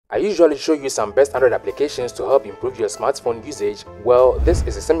I usually show you some best Android applications to help improve your smartphone usage. Well, this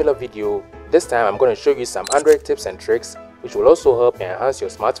is a similar video. This time I'm going to show you some Android tips and tricks which will also help enhance your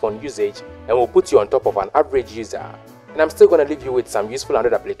smartphone usage and will put you on top of an average user. And I'm still going to leave you with some useful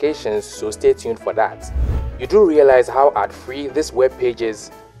Android applications, so stay tuned for that. You do realize how ad-free this web page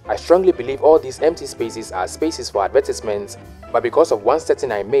is? I strongly believe all these empty spaces are spaces for advertisements, but because of one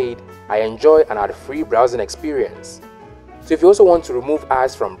setting I made, I enjoy an ad-free browsing experience. So if you also want to remove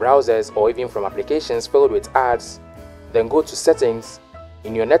ads from browsers or even from applications filled with ads, then go to Settings,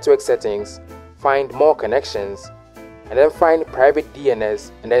 in your network settings, find More Connections, and then find Private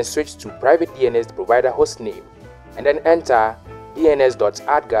DNS, and then switch to Private DNS Provider Hostname, and then enter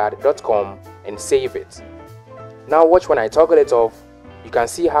dns.adguard.com and save it. Now watch when I toggle it off, you can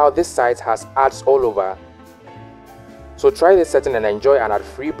see how this site has ads all over. So try this setting and enjoy an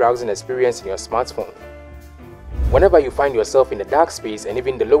ad-free browsing experience in your smartphone. Whenever you find yourself in a dark space and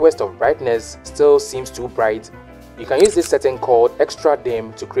even the lowest of brightness still seems too bright, you can use this setting called Extra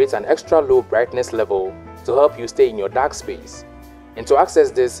Dim to create an extra low brightness level to help you stay in your dark space. And to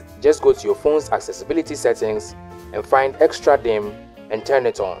access this, just go to your phone's accessibility settings and find Extra Dim and turn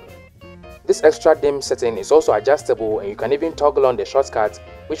it on. This Extra Dim setting is also adjustable, and you can even toggle on the shortcut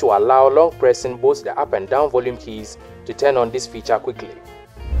which will allow long pressing both the up and down volume keys to turn on this feature quickly.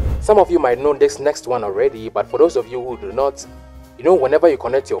 Some of you might know this next one already, but for those of you who do not, whenever you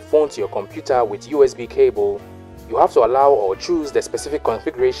connect your phone to your computer with USB cable, you have to allow or choose the specific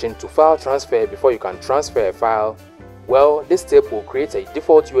configuration to file transfer before you can transfer a file. Well, this tip will create a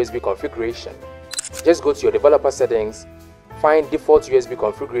default USB configuration. Just go to your developer settings, find default USB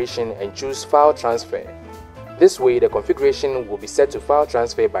configuration and choose file transfer. This way the configuration will be set to file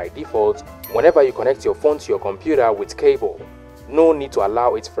transfer by default whenever you connect your phone to your computer with cable. No need to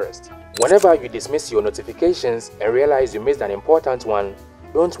allow it first. Whenever you dismiss your notifications and realize you missed an important one,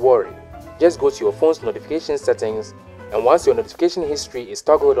 don't worry. Just go to your phone's notification settings, and once your notification history is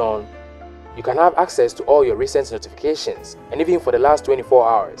toggled on, you can have access to all your recent notifications and even for the last 24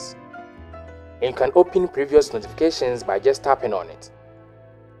 hours. And you can open previous notifications by just tapping on it.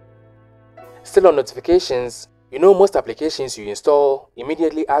 Still on notifications, most applications you install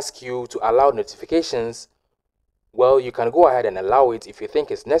immediately ask you to allow notifications. Well, you can go ahead and allow it if you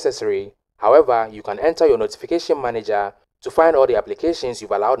think it's necessary. However, you can enter your notification manager to find all the applications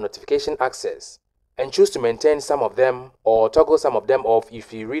you've allowed notification access and choose to maintain some of them or toggle some of them off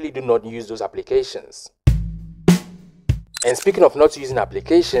if you really do not use those applications. And speaking of not using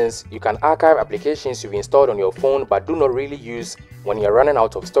applications, you can archive applications you've installed on your phone but do not really use when you're running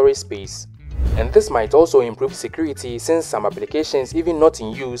out of storage space. And this might also improve security, since some applications, even not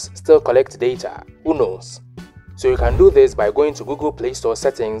in use, still collect data. Who knows? So you can do this by going to Google Play Store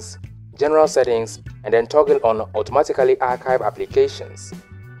settings, general settings, and then toggle on automatically archive applications.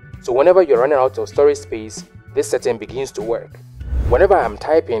 So whenever you're running out of storage space, this setting begins to work. Whenever I'm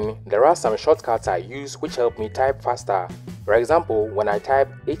typing, there are some shortcuts I use which help me type faster. For example, when I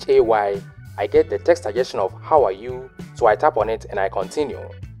type HAY, I get the text suggestion of how are you, so I tap on it and I continue.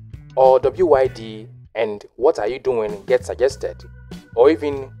 Or WYD and what are you doing gets suggested. Or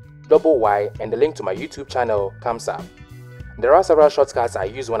even Y and the link to my YouTube channel comes up. There are several shortcuts I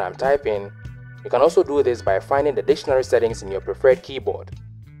use when I'm typing. You can also do this by finding the dictionary settings in your preferred keyboard.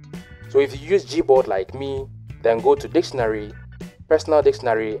 So if you use Gboard like me, then go to Dictionary, Personal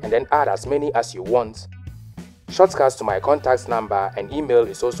Dictionary, and then add as many as you want. Shortcuts to my contacts number and email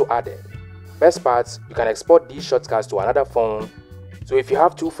is also added. Best part, you can export these shortcuts to another phone. So if you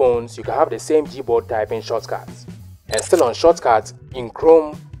have two phones, you can have the same Gboard typing shortcuts. And still on shortcuts, in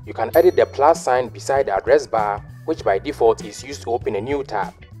Chrome, you can edit the plus sign beside the address bar, which by default is used to open a new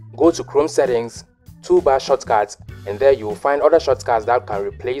tab. Go to Chrome settings, Toolbar shortcuts, and there you will find other shortcuts that can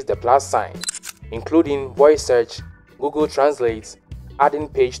replace the plus sign, including voice search, Google Translate, adding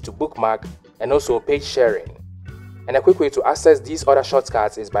page to bookmark, and also page sharing. And a quick way to access these other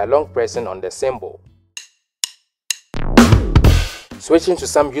shortcuts is by long pressing on the symbol. Switching to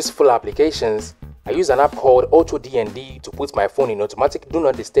some useful applications, I use an app called Auto DND to put my phone in automatic do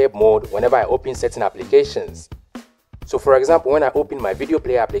not disturb mode whenever I open certain applications. So for example, when I open my video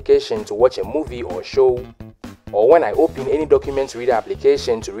player application to watch a movie or show, or when I open any document reader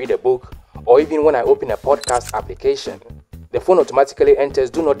application to read a book, or even when I open a podcast application, the phone automatically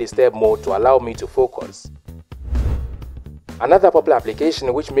enters do not disturb mode to allow me to focus. Another popular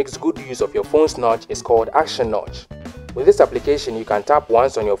application which makes good use of your phone's notch is called Action Notch. With this application, you can tap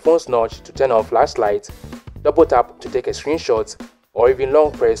once on your phone's notch to turn on flashlight, double tap to take a screenshot, or even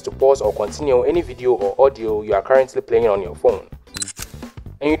long press to pause or continue any video or audio you are currently playing on your phone.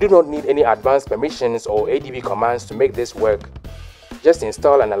 And you do not need any advanced permissions or ADB commands to make this work. Just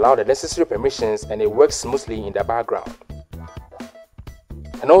install and allow the necessary permissions and it works smoothly in the background.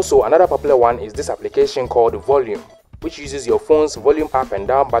 And also another popular one is this application called Volume, which uses your phone's volume up and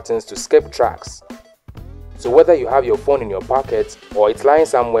down buttons to skip tracks. So whether you have your phone in your pocket or it's lying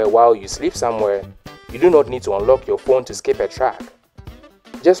somewhere while you sleep somewhere, you do not need to unlock your phone to skip a track.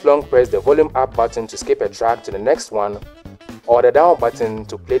 Just long press the volume up button to skip a track to the next one, or the down button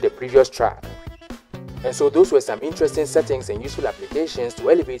to play the previous track. And so those were some interesting settings and useful applications to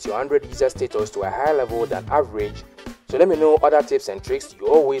elevate your Android user status to a higher level than average. So let me know other tips and tricks you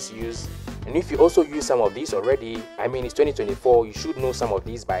always use, and if you also use some of these already, I mean it's 2024, you should know some of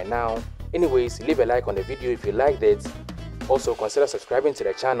these by now. Anyways, leave a like on the video if you liked it. Also consider subscribing to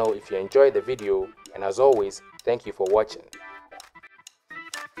the channel if you enjoyed the video, and as always, thank you for watching.